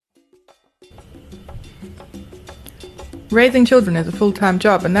Raising children is a full-time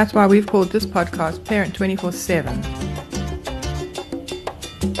job, and that's why we've called this podcast Parent24/7.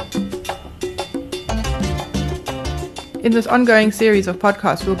 In this ongoing series of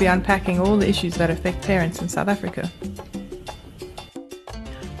podcasts, we'll be unpacking all the issues that affect parents in South Africa.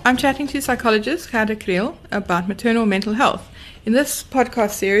 I'm chatting to psychologist Gerda Kriel about maternal mental health. In this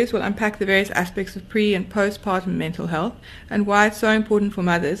podcast series, we'll unpack the various aspects of pre- and postpartum mental health and why it's so important for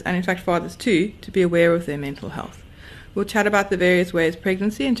mothers, and in fact fathers too, to be aware of their mental health. We'll chat about the various ways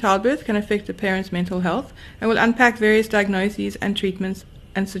pregnancy and childbirth can affect a parent's mental health, and we'll unpack various diagnoses and treatments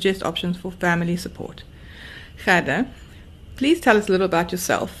and suggest options for family support. Gerda, please tell us a little about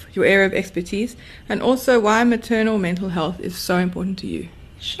yourself, your area of expertise, and also why maternal mental health is so important to you.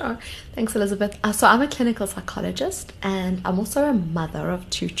 Sure. Thanks, Elizabeth. So I'm a clinical psychologist, and I'm also a mother of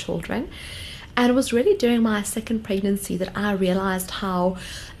 2 children. And it was really during my second pregnancy that I realized how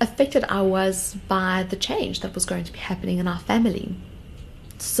affected I was by the change that was going to be happening in our family.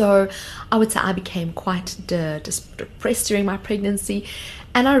 So I would say I became quite depressed during my pregnancy,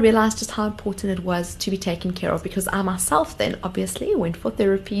 and I realized just how important it was to be taken care of, because I myself then obviously went for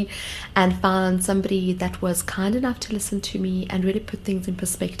therapy and found somebody that was kind enough to listen to me and really put things in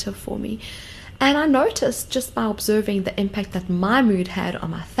perspective for me. And I noticed just by observing the impact that my mood had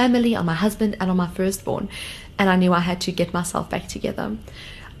on my family, on my husband, and on my firstborn, and I knew I had to get myself back together.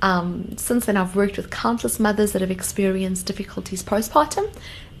 Since then, I've worked with countless mothers that have experienced difficulties postpartum,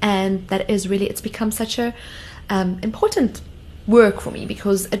 and that is really, it's become such a important work for me,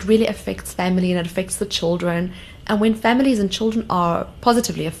 because it really affects family and it affects the children. And when families and children are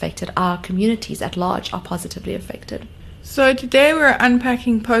positively affected, our communities at large are positively affected. So today we're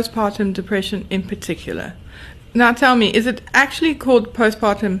unpacking postpartum depression in particular. Now tell me, is it actually called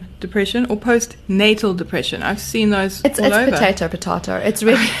postpartum depression or postnatal depression? I've seen those all over. It's potato. It's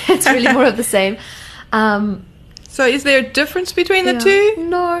really more of the same. So is there a difference between the two?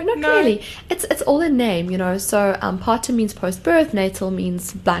 No, not really. It's all in name, you know. So partum means post-birth, natal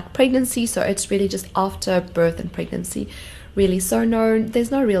means like pregnancy. So it's really just after birth and pregnancy, really. So no, there's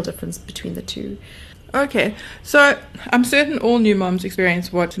no real difference between the two. Okay, so I'm certain all new moms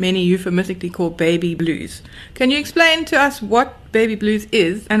experience what many euphemistically call baby blues. Can you explain to us what baby blues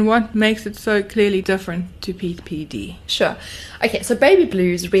is and what makes it so clearly different to PPD? Sure. Okay, so baby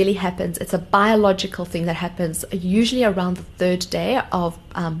blues really happens. It's a biological thing that happens usually around the 3rd day of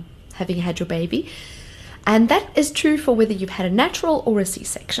having had your baby. And that is true for whether you've had a natural or a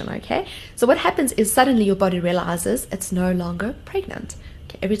C-section, okay? So what happens is suddenly your body realizes it's no longer pregnant.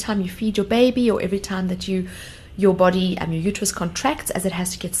 Every time you feed your baby, or every time that your body, your uterus contracts as it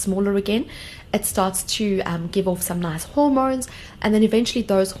has to get smaller again, it starts to give off some nice hormones, and then eventually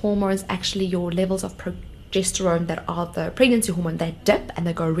those hormones, actually your levels of progesterone that are the pregnancy hormone, they dip and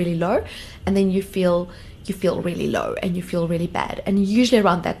they go really low, and then you feel really low and you feel really bad. And usually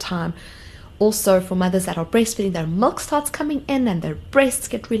around that time, also for mothers that are breastfeeding, their milk starts coming in and their breasts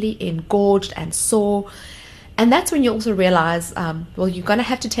get really engorged and sore. And that's when you also realize, well, you're going to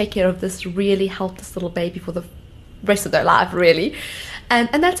have to take care of this really helpless little baby for the rest of their life, really. And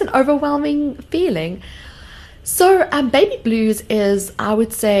that's an overwhelming feeling. So baby blues is, I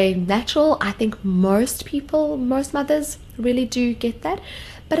would say, natural. I think most mothers really do get that.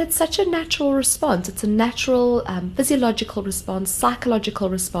 But it's such a natural response. It's a natural physiological response, psychological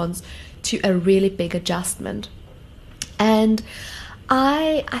response to a really big adjustment. And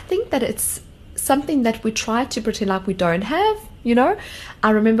I think that it's something that we try to pretend like we don't have, you know.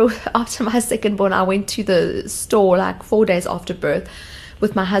 I remember after my second born, I went to the store like 4 days after birth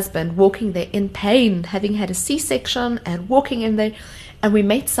with my husband, walking there in pain, having had a C-section, and walking in there, and we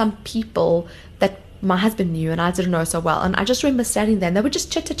met some people that my husband knew and I didn't know so well, and I just remember standing there and they were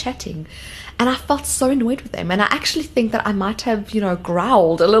just chitter-chatting, and I felt so annoyed with them, and I actually think that I might have,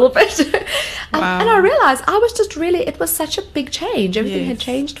 growled a little bit. Wow. And I realized I was just really, it was such a big change. Everything had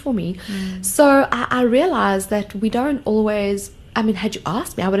changed for me. So I realized that we don't always, had you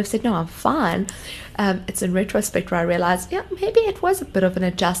asked me, I would have said, no, I'm fine. It's in retrospect where I realized, maybe it was a bit of an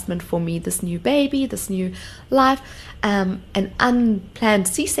adjustment for me, this new baby, this new life, an unplanned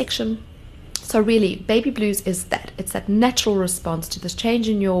C-section. So really, baby blues is that. It's that natural response to this change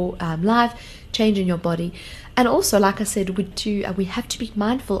in your life, change in your body. And also, like I said, we have to be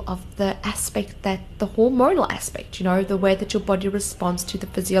mindful of the aspect, that the hormonal aspect, the way that your body responds to the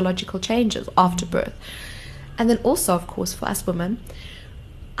physiological changes after birth. And then also, of course, for us women,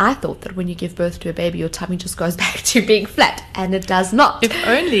 I thought that when you give birth to a baby, your tummy just goes back to being flat, and it does not. If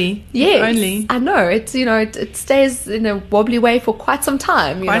only. Yes, if only. I know. It's it stays in a wobbly way for quite some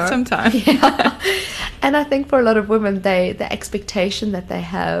time. Some time. Yeah. And I think for a lot of women, the expectation that they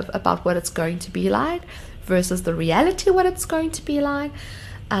have about what it's going to be like versus the reality of what it's going to be like,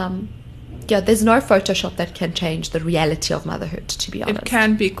 there's no Photoshop that can change the reality of motherhood, to be honest. It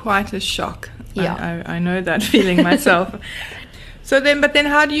can be quite a shock. Yeah. I know that feeling myself. But then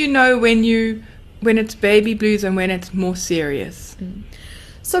how do you know when it's baby blues and when it's more serious?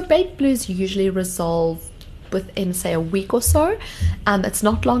 So baby blues usually resolve within, say, a week or so. It's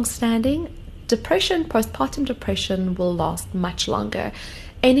not long-standing. Depression, postpartum depression, will last much longer.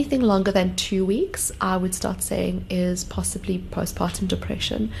 Anything longer than 2 weeks, I would start saying, is possibly postpartum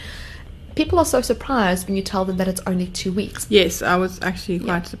depression. People are so surprised when you tell them that it's only 2 weeks. Yes, I was actually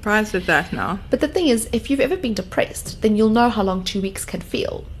quite surprised at that now. But the thing is, if you've ever been depressed, then you'll know how long 2 weeks can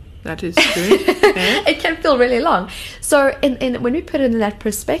feel. That is true. Yeah. It can feel really long. So when we put it in that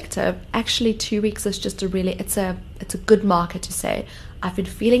perspective, actually 2 weeks is just it's a good marker to say, I've been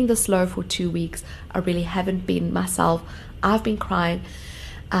feeling this low for 2 weeks. I really haven't been myself. I've been crying.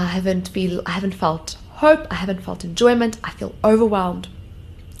 I haven't felt hope. I haven't felt enjoyment. I feel overwhelmed.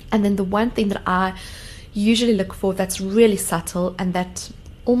 And then the one thing that I usually look for that's really subtle and that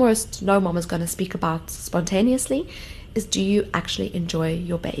almost no mom is going to speak about spontaneously is, do you actually enjoy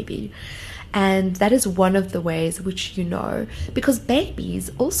your baby? And that is one of the ways which because babies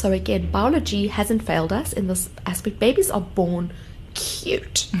also, again, biology hasn't failed us in this aspect. Babies are born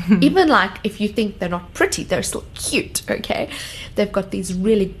cute. Even like if you think they're not pretty, they're still cute, okay? They've got these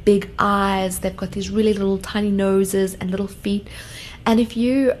really big eyes, they've got these really little tiny noses and little feet. And if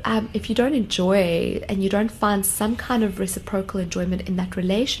you don't enjoy and you don't find some kind of reciprocal enjoyment in that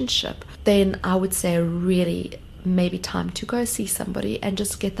relationship, then I would say really maybe time to go see somebody and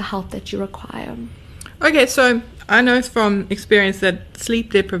just get the help that you require. Okay, so I know from experience that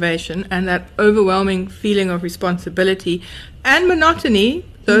sleep deprivation and that overwhelming feeling of responsibility and monotony,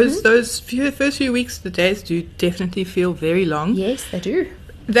 those first few weeks of the days do definitely feel very long. Yes, they do.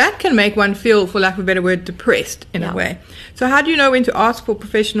 That can make one feel, for lack of a better word, depressed in a way. So how do you know when to ask for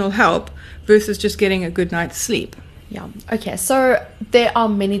professional help versus just getting a good night's sleep? Yeah. Okay. So there are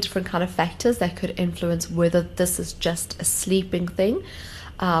many different kind of factors that could influence whether this is just a sleeping thing.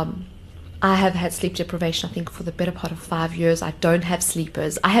 I have had sleep deprivation, I think, for the better part of 5 years. I don't have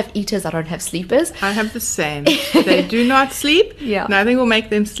sleepers. I have eaters. I don't have sleepers. I have the same. They do not sleep. Yeah. Nothing will make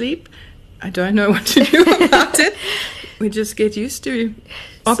them sleep. I don't know what to do about it. We just get used to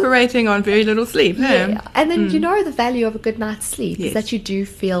operating on very little sleep. Yeah. And then the value of a good night's sleep is that you do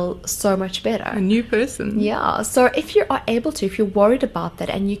feel so much better. A new person. Yeah. So if you are able to, if you're worried about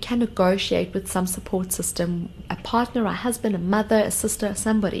that and you can negotiate with some support system, a partner, a husband, a mother, a sister,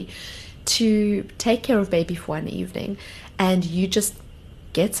 somebody, to take care of baby for an evening and you just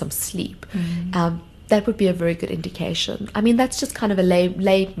get some sleep, that would be a very good indication. I mean, that's just kind of a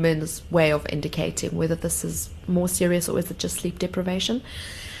layman's way of indicating whether this is more serious or is it just sleep deprivation.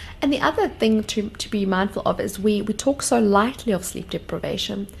 And the other thing to be mindful of is we talk so lightly of sleep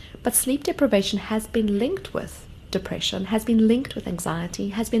deprivation, but sleep deprivation has been linked with depression, has been linked with anxiety,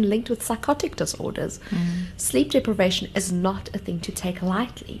 has been linked with psychotic disorders. Sleep deprivation is not a thing to take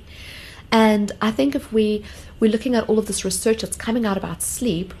lightly. And I think if we're looking at all of this research that's coming out about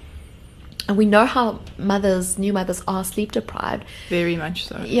sleep, and we know how new mothers are sleep deprived. Very much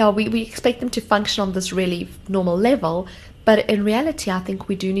so. Yeah, we expect them to function on this really normal level. But in reality, I think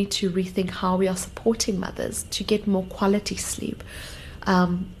we do need to rethink how we are supporting mothers to get more quality sleep.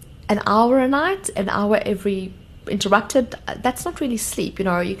 An hour a night, an hour every interrupted, that's not really sleep.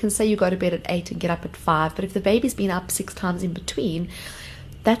 You can say you go to bed at 8 and get up at 5. But if the baby's been up 6 times in between,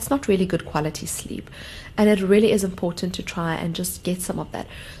 that's not really good quality sleep. And it really is important to try and just get some of that.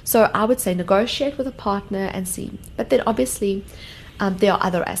 So I would say negotiate with a partner and see. But then obviously there are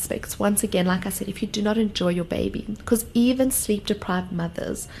other aspects. Once again, like I said, if you do not enjoy your baby, because even sleep deprived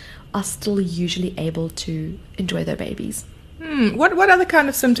mothers are still usually able to enjoy their babies. What other kind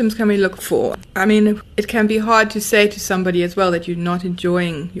of symptoms can we look for? I mean, it can be hard to say to somebody as well that you're not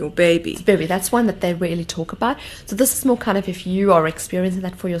enjoying your baby. That's one that they really talk about. So this is more kind of if you are experiencing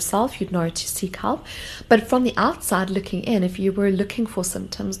that for yourself, you'd know to seek help. But from the outside looking in, if you were looking for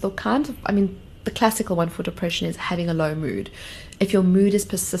symptoms, the classical one for depression is having a low mood. If your mood is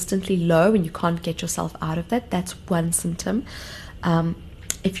persistently low and you can't get yourself out of that, that's one symptom.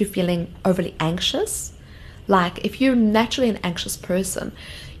 If you're feeling overly anxious, like if you're naturally an anxious person,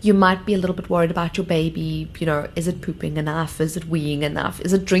 you might be a little bit worried about your baby. Is it pooping enough? Is it weeing enough?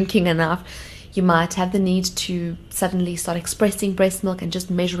 Is it drinking enough? You might have the need to suddenly start expressing breast milk and just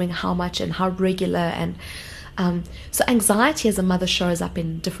measuring how much and how regular. And So anxiety as a mother shows up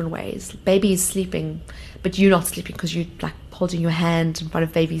in different ways. Baby is sleeping, but you're not sleeping because you like holding your hand in front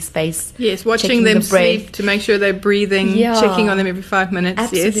of baby's face. Yes, watching them sleep to make sure they're breathing, checking on them every 5 minutes.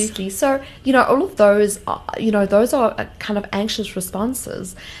 Absolutely. Yes. So, all of those, those are kind of anxious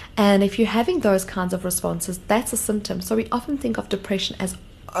responses. And if you're having those kinds of responses, that's a symptom. So we often think of depression as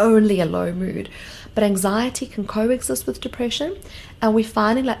only a low mood, but anxiety can coexist with depression, and we're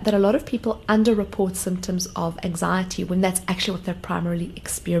finding that a lot of people underreport symptoms of anxiety when that's actually what they're primarily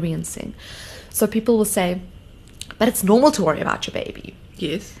experiencing. So people will say, but it's normal to worry about your baby.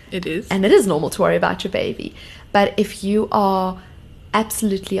 Yes, it is. And it is normal to worry about your baby. But if you are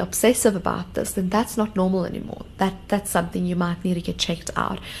absolutely obsessive about this, then that's not normal anymore. That's something you might need to get checked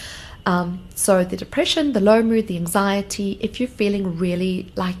out. So the depression, the low mood, the anxiety, if you're feeling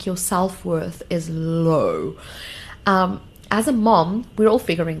really like your self-worth is low, as a mom, we're all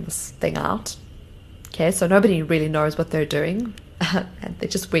figuring this thing out. Okay, so nobody really knows what they're doing. And they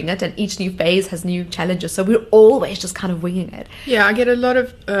just wing it, and each new phase has new challenges, so we're always just kind of winging it. Yeah, I get a lot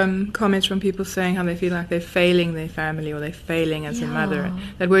of comments from people saying how they feel like they're failing their family or they're failing as a mother.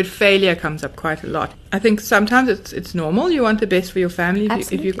 That word failure comes up quite a lot. I think sometimes it's normal. You want the best for your family.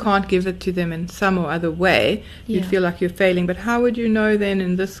 If you can't give it to them in some or other way, you'd feel like you're failing. But how would you know then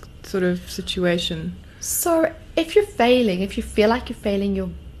in this sort of situation? So if you're failing, if you feel like you're failing your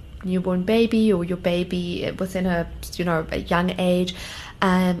newborn baby or your baby within a young age,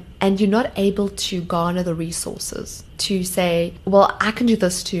 and you're not able to garner the resources to say, well, I can do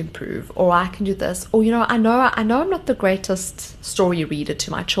this to improve, or I can do this, or I know I'm not the greatest story reader to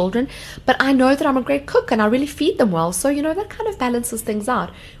my children, but I know that I'm a great cook and I really feed them well, so that kind of balances things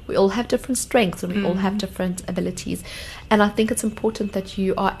out. We all have different strengths and we all have different abilities, and I think it's important that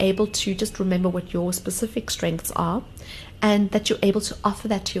you are able to just remember what your specific strengths are, and that you're able to offer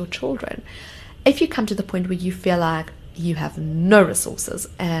that to your children. If you come to the point where you feel like you have no resources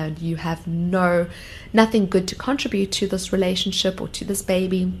and you have nothing good to contribute to this relationship or to this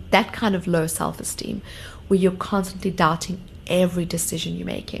baby, that kind of low self-esteem where you're constantly doubting every decision you're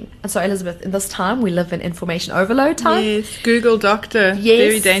making. And so, Elizabeth, in this time, we live in information overload time. Yes, Google Doctor,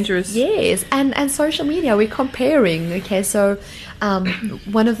 very dangerous. Yes, and social media, we're comparing. Okay, so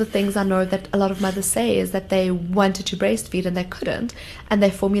one of the things I know that a lot of mothers say is that they wanted to breastfeed and they couldn't, and they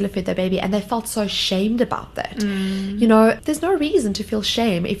formula fed their baby, and they felt so shamed about that. There's no reason to feel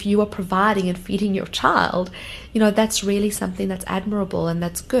shame if you are providing and feeding your child. That's really something that's admirable and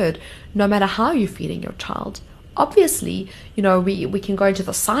that's good, no matter how you're feeding your child. Obviously, we can go into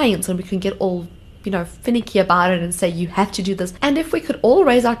the science and we can get all, finicky about it and say you have to do this. And if we could all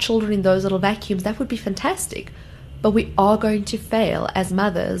raise our children in those little vacuums, that would be fantastic. But we are going to fail as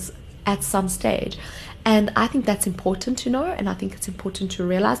mothers at some stage. And I think that's important to know, and I think it's important to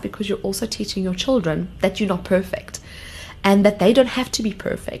realize, because you're also teaching your children that you're not perfect and that they don't have to be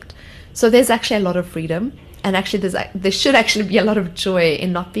perfect. So there's actually a lot of freedom, and actually there should actually be a lot of joy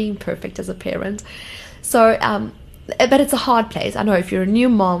in not being perfect as a parent. So, but it's a hard place. I know if you're a new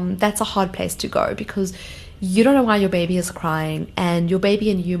mom, that's a hard place to go, because you don't know why your baby is crying, and your baby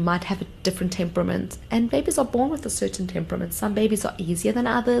and you might have a different temperament, and babies are born with a certain temperament. Some babies are easier than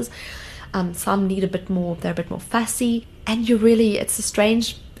others. Some need they're a bit more fussy, and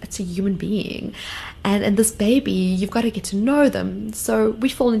it's a human being. And this baby, you've got to get to know them. So we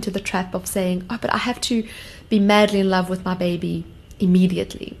fall into the trap of saying, oh, but I have to be madly in love with my baby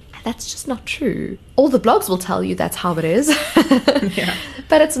immediately. That's just not true. All the blogs will tell you that's how it is. Yeah.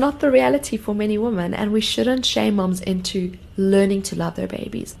 But it's not the reality for many women, and we shouldn't shame moms into learning to love their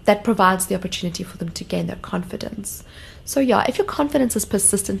babies. That provides the opportunity for them to gain their confidence. So yeah, if your confidence is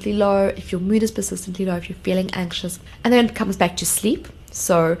persistently low, if your mood is persistently low, if you're feeling anxious, and then it comes back to sleep.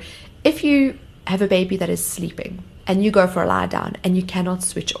 So if you have a baby that is sleeping and you go for a lie down and you cannot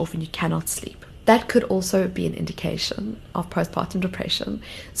switch off and you cannot sleep, that could also be an indication of postpartum depression.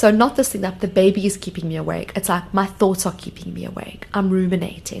 So not this thing that the baby is keeping me awake. It's like my thoughts are keeping me awake. I'm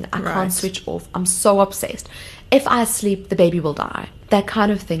ruminating. I can't switch off. I'm so obsessed. If I sleep, the baby will die. That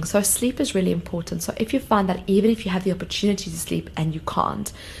kind of thing. So sleep is really important. So if you find that even if you have the opportunity to sleep and you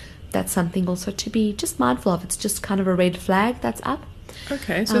can't, that's something also to be just mindful of. It's just kind of a red flag that's up.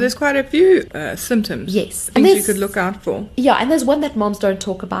 Okay, so there's quite a few symptoms. Yes. Things you could look out for. Yeah, and there's one that moms don't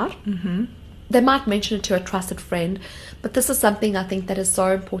talk about. Mm-hmm. They might mention it to a trusted friend, but this is something I think that is so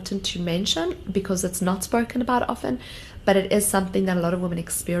important to mention because it's not spoken about often, but it is something that a lot of women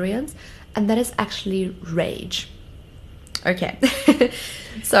experience, and that is actually rage. Okay.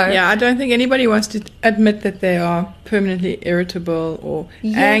 So yeah, I don't think anybody wants to admit that they are permanently irritable or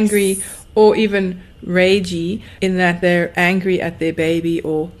angry or even ragey in that they're angry at their baby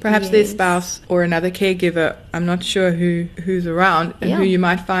or perhaps their Yes. spouse or another caregiver. I'm not sure who's around and who Yeah. you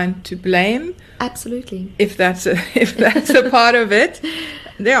might find to blame, Absolutely. if that's a part of it.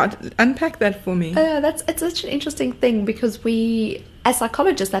 Yeah, unpack that for me. It's such an interesting thing because we, as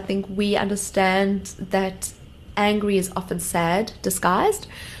psychologists, I think we understand that angry is often sad disguised.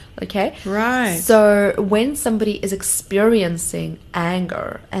 Okay. Right. So when somebody is experiencing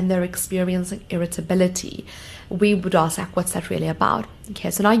anger and they're experiencing irritability, we would ask, like, what's that really about?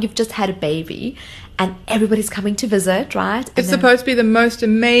 Okay, so now you've just had a baby and everybody's coming to visit, right? It's supposed to be the most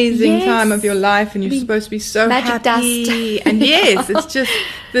amazing Yes. time of your life, and you're The supposed to be so magic happy. dust. And yes, it's just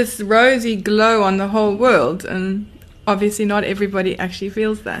this rosy glow on the whole world, and obviously not everybody actually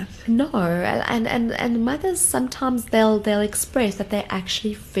feels that. No, and mothers sometimes they'll express that they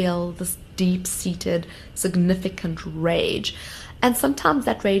actually feel this deep-seated, significant rage, and sometimes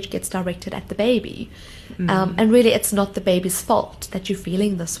that rage gets directed at the baby, and really it's not the baby's fault that you're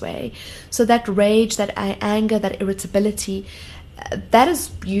feeling this way. So that rage, that anger, that irritability, that is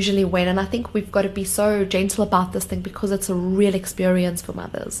usually when, and I think we've got to be so gentle about this thing because it's a real experience for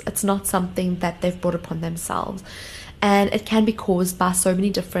mothers. It's not something that they've brought upon themselves. And it can be caused by so many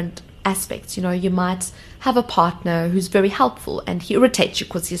different aspects. You know, you might have a partner who's very helpful and he irritates you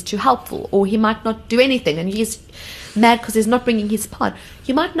because he's too helpful, or he might not do anything and he's mad because he's not bringing his part.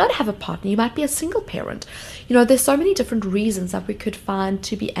 You might not have a partner. You might be a single parent. You know, there's so many different reasons that we could find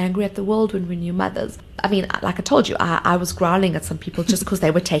to be angry at the world when we're new mothers. I mean, like I told you, I was growling at some people just because they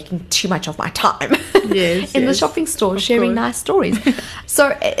were taking too much of my time Yes, in the yes, shopping store, of sharing course. nice stories.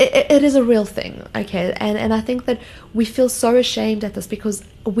 So it is a real thing, okay? And I think that we feel so ashamed at this because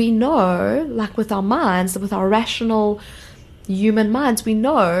we know, like with our minds, with our rational human minds, we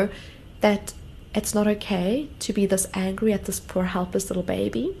know that it's not okay to be this angry at this poor helpless little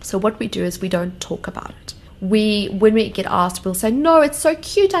baby. So what we do is we don't talk about it. When we get asked, we'll say, no, it's so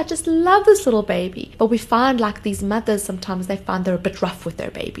cute, I just love this little baby. But we find, like, these mothers, sometimes they find they're a bit rough with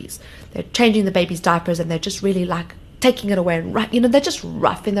their babies. They're changing the baby's diapers and they're just really, like, taking it away and they're just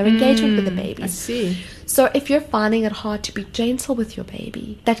rough in their engagement with the I babies. see. So if you're finding it hard to be gentle with your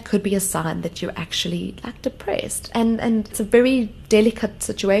baby, that could be a sign that you're actually, like, depressed. And it's a very delicate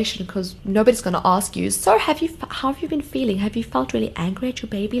situation because nobody's going to ask you, so how have you been feeling? Have you felt really angry at your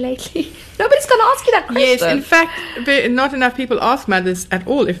baby lately? Nobody's going to ask you that question. Yes, in fact, not enough people ask mothers at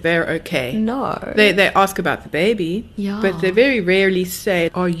all if they're okay. No. They ask about the baby, Yeah. but they very rarely say,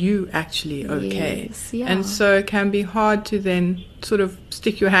 are you actually okay? Yes, yeah. And so it can be hard to then sort of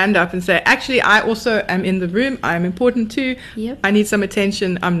stick your hand up and say, actually, I also am in the room. I'm important too. Yep. I need some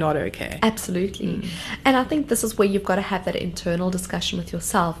attention. I'm not okay. Absolutely. And I think this is where you've got to have that internal discussion with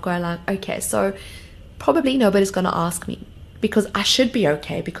yourself, going like, okay, so probably nobody's going to ask me because I should be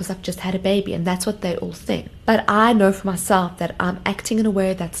okay because I've just had a baby, and that's what they all think. But I know for myself that I'm acting in a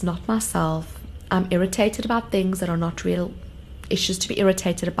way that's not myself. I'm irritated about things that are not real issues to be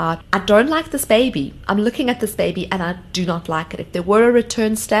irritated about. I don't like this baby. I'm looking at this baby and I do not like it. If there were a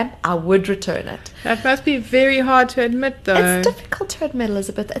return stamp, I would return it. That must be very hard to admit, though. It's difficult to admit,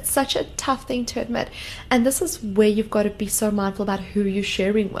 Elizabeth. It's such a tough thing to admit. And this is where you've got to be so mindful about who you're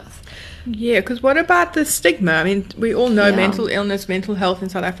sharing with. Yeah, because what about the stigma? I mean, we all know Yeah. mental illness, mental health in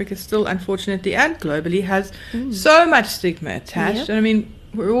South Africa still, unfortunately, and globally, has so much stigma attached. Yep. And I mean,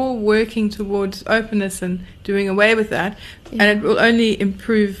 we're all working towards openness and doing away with that, and it will only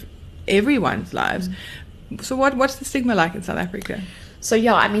improve everyone's lives. So what's the stigma like in South Africa? So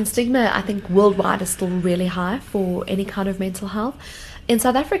yeah, I mean, stigma, I think worldwide is still really high for any kind of mental health. In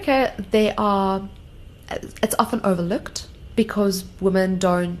South Africa, it's often overlooked because women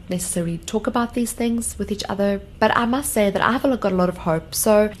don't necessarily talk about these things with each other. But I must say that I've got a lot of hope.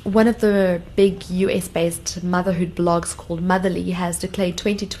 So one of the big US-based motherhood blogs called Motherly has declared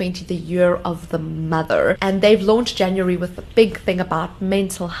 2020 the year of the mother. And they've launched January with a big thing about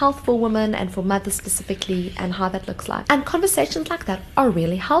mental health for women and for mothers specifically and how that looks like. And conversations like that are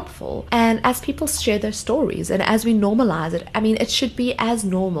really helpful. And as people share their stories and as we normalize it, I mean, it should be as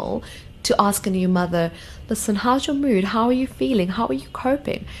normal to ask a new mother, listen, how's your mood? How are you feeling? How are you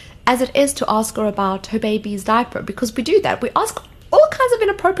coping? As it is to ask her about her baby's diaper, because we do that. We ask all kinds of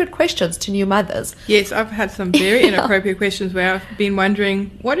inappropriate questions to new mothers. Yes, I've had some very inappropriate questions where I've been wondering,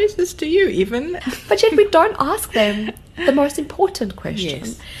 what is this to you even? But yet we don't ask them the most important question.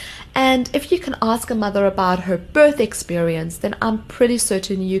 Yes. And if you can ask a mother about her birth experience, then I'm pretty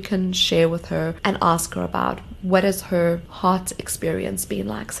certain you can share with her and ask her about what has her heart experience been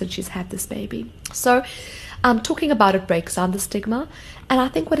like since she's had this baby. So talking about it breaks down the stigma. And I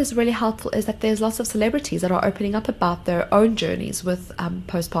think what is really helpful is that there's lots of celebrities that are opening up about their own journeys with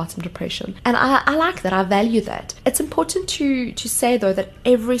postpartum depression. And I like that. I value that. It's important to say, though, that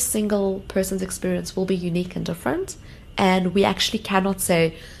every single person's experience will be unique and different. And we actually cannot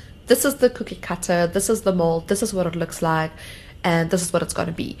say, this is the cookie cutter, this is the mold, this is what it looks like, and this is what it's going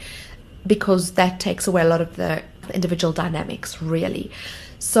to be. Because that takes away a lot of the individual dynamics, really.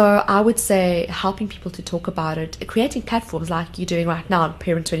 So I would say helping people to talk about it, creating platforms like you're doing right now on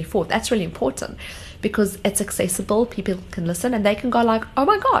PARENT24, that's really important because it's accessible. People can listen and they can go like, oh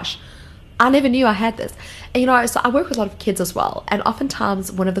my gosh, I never knew I had this. And, so I work with a lot of kids as well. And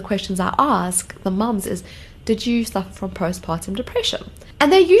oftentimes one of the questions I ask the mums is, did you suffer from postpartum depression?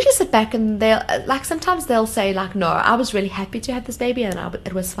 And they usually sit back and sometimes they'll say like, no, I was really happy to have this baby and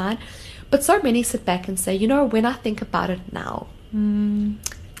it was fine. But so many sit back and say, when I think about it now,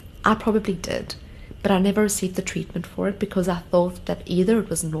 I probably did, but I never received the treatment for it because I thought that either it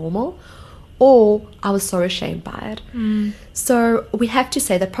was normal or I was so ashamed by it. So we have to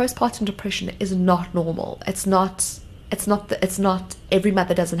say that postpartum depression is not normal. It's not every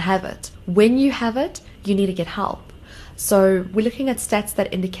mother doesn't have it. When you have it, you need to get help. So we're looking at stats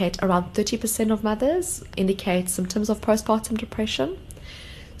that indicate around 30% of mothers indicate symptoms of postpartum depression.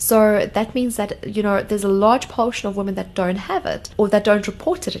 So that means that, there's a large portion of women that don't have it or that don't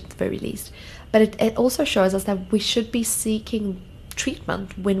report it at the very least. But it also shows us that we should be seeking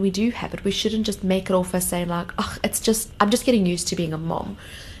treatment when we do have it. We shouldn't just make it off as saying like, I'm just getting used to being a mom,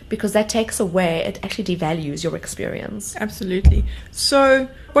 because that takes away, it actually devalues your experience. Absolutely. So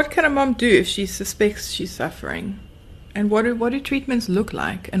what can a mom do if she suspects she's suffering? And what do treatments look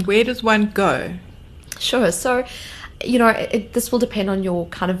like? And where does one go? Sure. So this will depend on your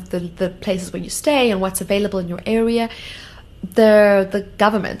kind of the places where you stay and what's available in your area. The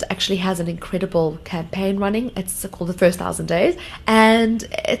government actually has an incredible campaign running. It's called the First 1,000 Days, and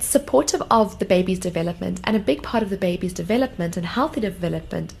it's supportive of the baby's development. And a big part of the baby's development and healthy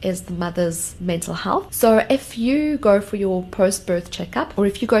development is the mother's mental health. So if you go for your post-birth checkup, or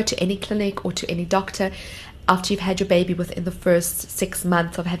if you go to any clinic or to any doctor after you've had your baby within the first 6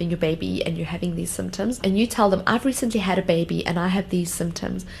 months of having your baby and you're having these symptoms, and you tell them, I've recently had a baby and I have these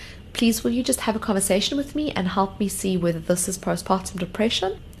symptoms, please will you just have a conversation with me and help me see whether this is postpartum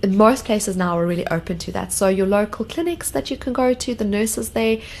depression? In most places now are really open to that. So your local clinics that you can go to, the nurses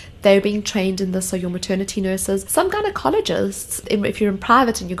they're being trained in this, so your maternity nurses. Some gynecologists, if you're in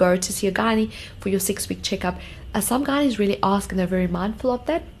private and you go to see a gynae for your 6-week checkup, some gynaes really ask and they're very mindful of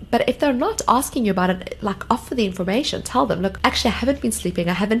that. But if they're not asking you about it, offer the information, tell them, look, actually I haven't been sleeping,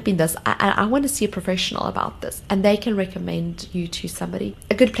 I haven't been this, I want to see a professional about this, and they can recommend you to somebody.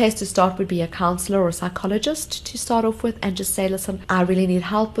 A good place to start would be a counselor or a psychologist to start off with, and just say, listen, I really need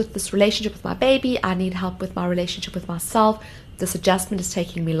help with this relationship with my baby, I need help with my relationship with myself, this adjustment is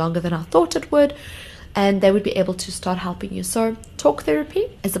taking me longer than I thought it would. And they would be able to start helping you. So talk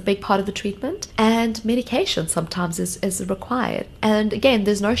therapy is a big part of the treatment, and medication sometimes is required. And again,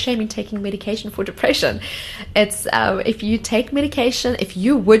 there's no shame in taking medication for depression. It's if you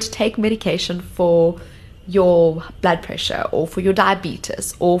would take medication for your blood pressure or for your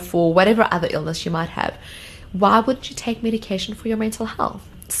diabetes or for whatever other illness you might have, why wouldn't you take medication for your mental health?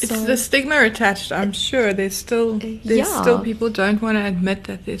 It's the stigma attached. I'm sure there's still people don't want to admit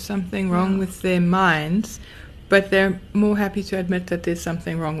that there's something wrong with their minds, but they're more happy to admit that there's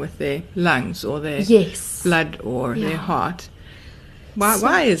something wrong with their lungs or their blood or their heart.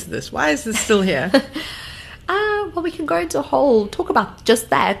 Why is this? Why is this still here? Well, we can go into talk about just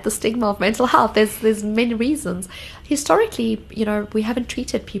that, the stigma of mental health. There's many reasons. Historically, we haven't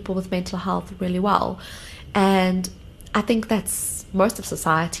treated people with mental health really well, and I think that's most of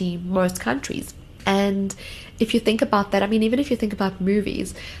society, most countries. And if you think about that, even if you think about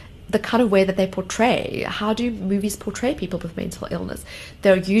movies, the kind of way that they portray, how do movies portray people with mental illness?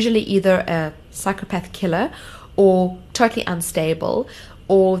 They're usually either a psychopath killer or totally unstable,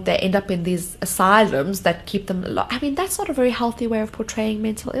 or they end up in these asylums that keep them that's not a very healthy way of portraying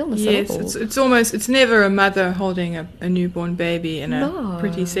mental illness at all. Yes, it's never a mother holding a newborn baby in a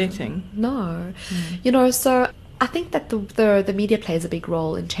pretty setting. No. So I think that the media plays a big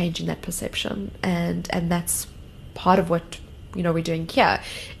role in changing that perception, and that's part of what we're doing here,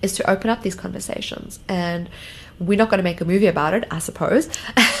 is to open up these conversations. And we're not going to make a movie about it, I suppose.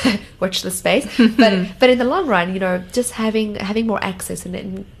 Watch the space. But in the long run, just having more access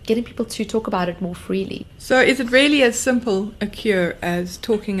and getting people to talk about it more freely. So is it really as simple a cure as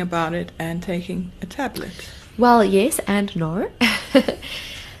talking about it and taking a tablet? Well, yes and no.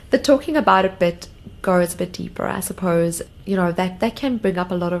 The talking about it bit goes a bit deeper, I suppose, that can bring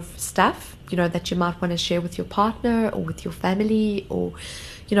up a lot of stuff, that you might want to share with your partner or with your family, or,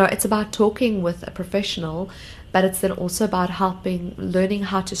 it's about talking with a professional, but it's then also about learning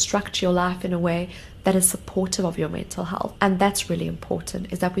how to structure your life in a way that is supportive of your mental health. And that's really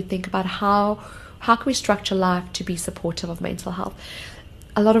important, is that we think about how can we structure life to be supportive of mental health.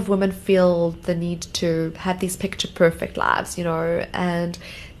 A lot of women feel the need to have these picture perfect lives, and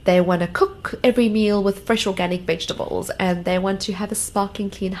they want to cook every meal with fresh organic vegetables, and they want to have a sparkling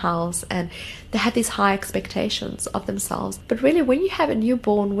clean house, and they have these high expectations of themselves. But really, when you have a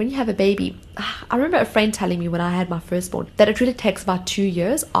newborn, when you have a baby, I remember a friend telling me when I had my firstborn that it really takes about 2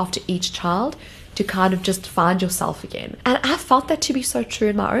 years after each child to kind of just find yourself again. And I felt that to be so true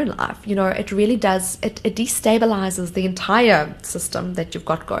in my own life. It really does, it destabilizes the entire system that you've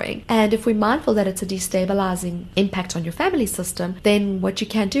got going. And if we're mindful that it's a destabilizing impact on your family system, then what you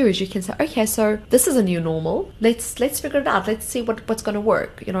can do is you can say, okay, so this is a new normal. Let's figure it out. Let's see what's going to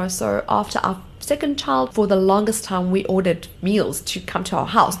work. So after our second child, for the longest time, we ordered meals to come to our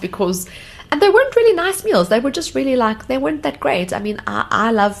house and they weren't really nice meals. They were just really they weren't that great. I mean,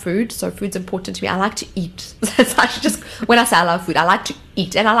 I love food, so food's important to me. I like to eat. It's actually just, when I say I love food, I like to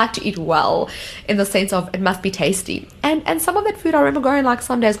eat, and I like to eat well, in the sense of it must be tasty. And some of that food, I remember going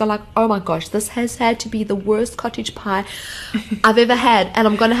some days going oh my gosh, this has had to be the worst cottage pie I've ever had, and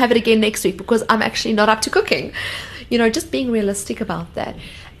I'm going to have it again next week because I'm actually not up to cooking. Just being realistic about that.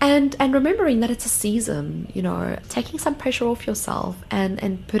 And remembering that it's a season, taking some pressure off yourself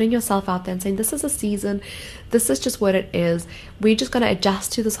and putting yourself out there and saying, this is a season, this is just what it is. We're just going to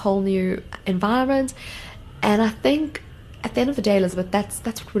adjust to this whole new environment. And I think at the end of the day, Elizabeth,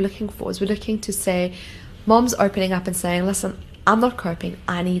 that's what we're looking for, is we're looking to say, mom's opening up and saying, listen, I'm not coping,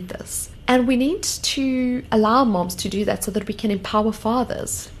 I need this. And we need to allow moms to do that so that we can empower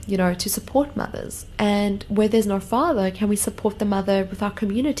fathers, to support mothers. And where there's no father, can we support the mother with our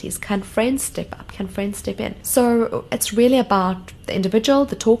communities? Can friends step up? Can friends step in? So it's really about the individual,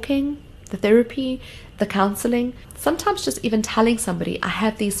 the talking, the therapy, the counseling. Sometimes just even telling somebody, I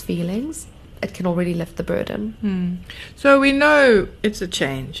have these feelings, it can already lift the burden. So we know it's a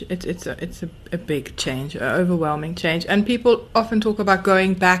change. It's a big change, an overwhelming change. And people often talk about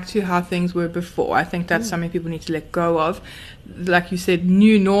going back to how things were before. I think that's something people need to let go of. Like you said,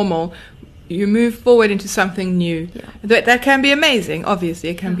 new normal. You move forward into something new. Yeah. That can be amazing. Obviously,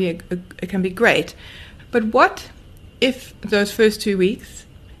 it can be it can be great. But what if those first 2 weeks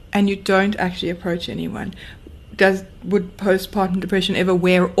and you don't actually approach anyone? Would postpartum depression ever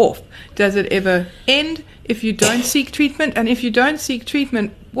wear off? Does it ever end if you don't seek treatment? And if you don't seek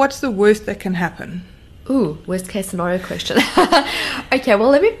treatment, what's the worst that can happen? Ooh, worst case scenario question. Okay, well,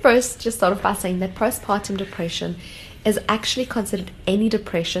 let me first just start off by saying that postpartum depression is actually considered any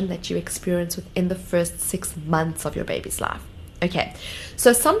depression that you experience within the first 6 months of your baby's life. Okay,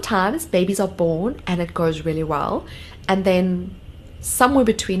 so sometimes babies are born and it goes really well, and then somewhere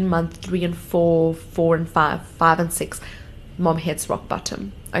between month 3 and 4, 4 and 5, 5 and 6, mom hits rock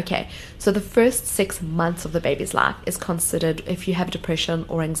bottom. Okay, so the first 6 months of the baby's life is considered, if you have depression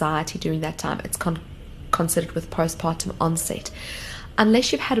or anxiety during that time, it's considered with postpartum onset.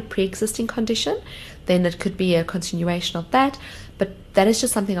 Unless you've had a pre-existing condition, then it could be a continuation of that. But that is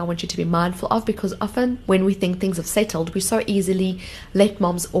just something I want you to be mindful of, because often when we think things have settled, we so easily let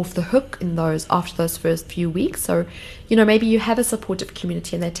moms off the hook after those first few weeks. So, maybe you have a supportive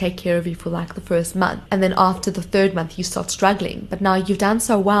community and they take care of you for the first month. And then after the 3rd month, you start struggling. But now you've done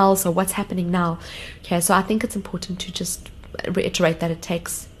so well, so what's happening now? Okay, so I think it's important to just reiterate that it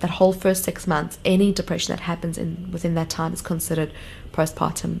takes that whole first 6 months. Any depression that happens within that time is considered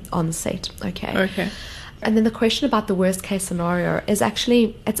postpartum onset. Okay. And then the question about the worst case scenario is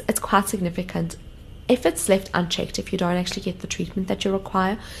actually, it's quite significant. If it's left unchecked, if you don't actually get the treatment that you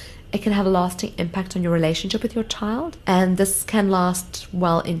require, it can have a lasting impact on your relationship with your child, and this can last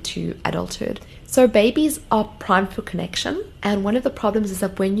well into adulthood. So babies are primed for connection, and one of the problems is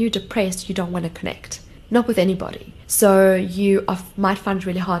that when you're depressed, you don't want to connect. Not with anybody. So you might find it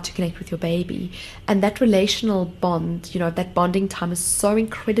really hard to connect with your baby. And that relational bond, that bonding time is so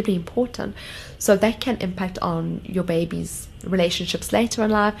incredibly important. So that can impact on your baby's relationships later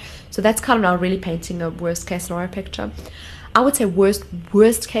in life. So that's kind of now really painting a worst case scenario picture. I would say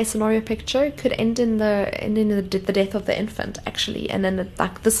worst case scenario picture could end in the death of the infant, actually. And then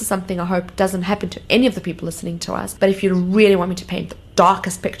this is something I hope doesn't happen to any of the people listening to us. But if you really want me to paint the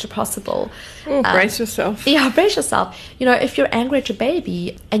darkest picture possible, brace yourself. Yeah, brace yourself. If you're angry at your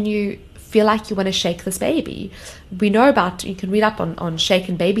baby and you feel like you want to shake this baby. We know about, you can read up on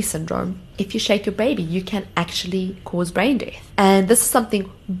shaken baby syndrome. If you shake your baby, you can actually cause brain death. And this is something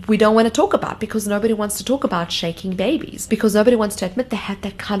we don't want to talk about, because nobody wants to talk about shaking babies, because nobody wants to admit they had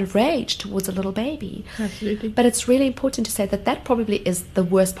that kind of rage towards a little baby. Absolutely. But it's really important to say that probably is the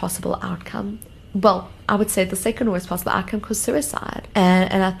worst possible outcome. Well, I would say the second worst possible outcome, because suicide.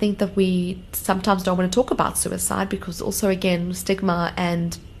 And I think that we sometimes don't want to talk about suicide, because also, again, stigma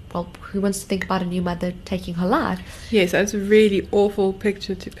and, well, who wants to think about a new mother taking her life? Yes, that's a really awful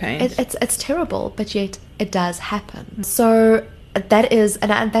picture to paint. It's terrible, but yet it does happen. So that is,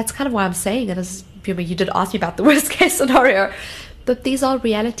 and that's kind of why I'm saying it, is, you did ask me about the worst case scenario. But these are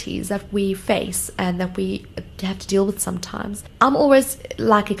realities that we face and that we have to deal with sometimes. I'm always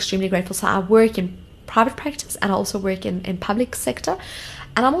extremely grateful. So I work in private practice and I also work in public sector.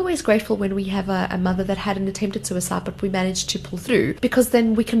 And I'm always grateful when we have a mother that had an attempted suicide, but we managed to pull through, because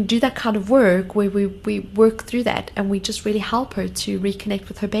then we can do that kind of work where we work through that and we just really help her to reconnect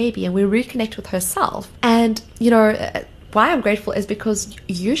with her baby and we reconnect with herself. And, why I'm grateful is because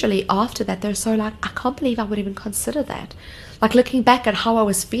usually after that, they're so I can't believe I would even consider that. Looking back at how I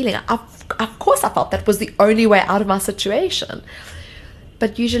was feeling, of course I felt that was the only way out of my situation.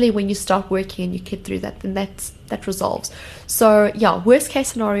 But usually when you start working and you get through that, then that resolves. So yeah, worst case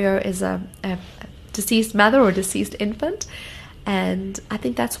scenario is a deceased mother or deceased infant. And I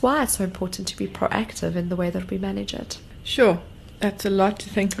think that's why it's so important to be proactive in the way that we manage it. Sure. That's a lot to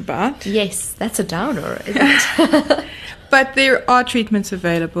think about. Yes, that's a downer, isn't it? But there are treatments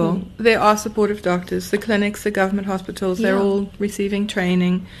available. There are supportive doctors, the clinics, the government hospitals, they're all receiving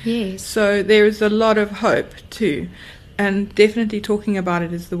training. Yes. So there is a lot of hope too. And definitely talking about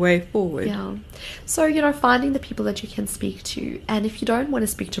it is the way forward. Yeah. So, finding the people that you can speak to. And if you don't want to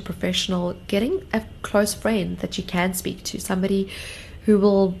speak to a professional, getting a close friend that you can speak to, somebody who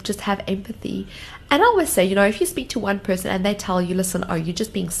will just have empathy. And I always say, if you speak to one person and they tell you, listen, oh, you're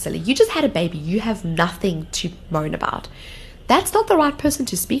just being silly. You just had a baby. You have nothing to moan about. That's not the right person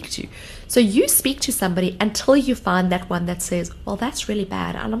to speak to. So you speak to somebody until you find that one that says, well, that's really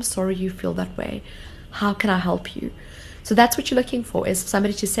bad. And I'm sorry you feel that way. How can I help you? So that's what you're looking for, is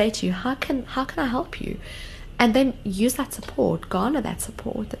somebody to say to you, how can I help you? And then use that support, garner that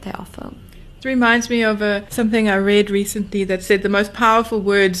support that they offer. It reminds me of something I read recently that said the most powerful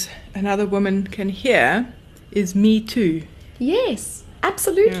words another woman can hear is me too. Yes,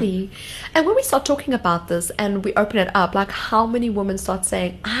 absolutely. Yeah. And when we start talking about this and we open it up, how many women start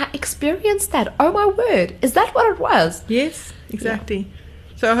saying, I experienced that. Oh my word. Is that what it was? Yes, exactly.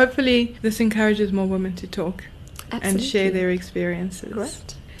 Yeah. So hopefully this encourages more women to talk. Absolutely. And share their experiences.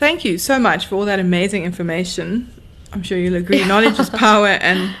 Great. Thank you so much for all that amazing information. I'm sure you'll agree, knowledge is power,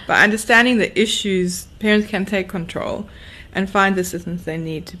 and by understanding the issues, parents can take control and find the assistance they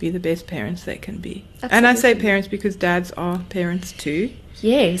need to be the best parents they can be. Absolutely. And I say parents because dads are parents too.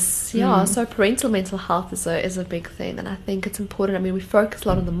 Yes, yeah. So parental mental health is a big thing, and I think it's important. I mean, we focus a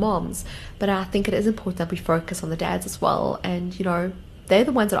lot on the moms, but I think it is important that we focus on the dads as well. And, they're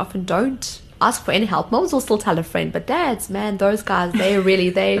the ones that often don't ask for any help. Moms will still tell a friend, but dads, man, those guys,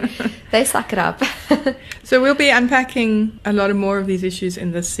 they suck it up. So we'll be unpacking a lot more of these issues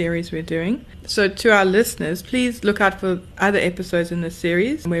in this series we're doing. So to our listeners, please look out for other episodes in this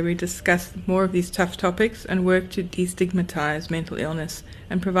series where we discuss more of these tough topics and work to destigmatize mental illness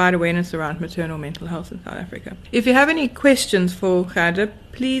and provide awareness around maternal mental health in South Africa. If you have any questions for Khada,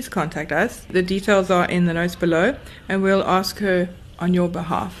 please contact us. The details are in the notes below, and we'll ask her on your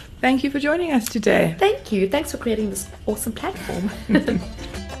behalf. Thank you for joining us today. Thank you. Thanks for creating this awesome platform.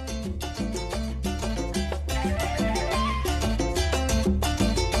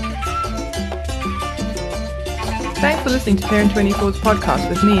 Thanks for listening to PARENT24's podcast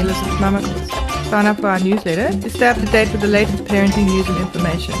with me, Elizabeth Mamakos. Sign up for our newsletter to stay up to date with the latest parenting news and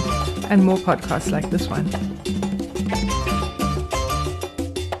information, and more podcasts like this one.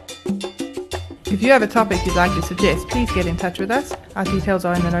 If you have a topic you'd like to suggest, please get in touch with us. Our details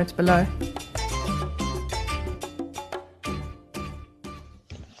are in the notes below.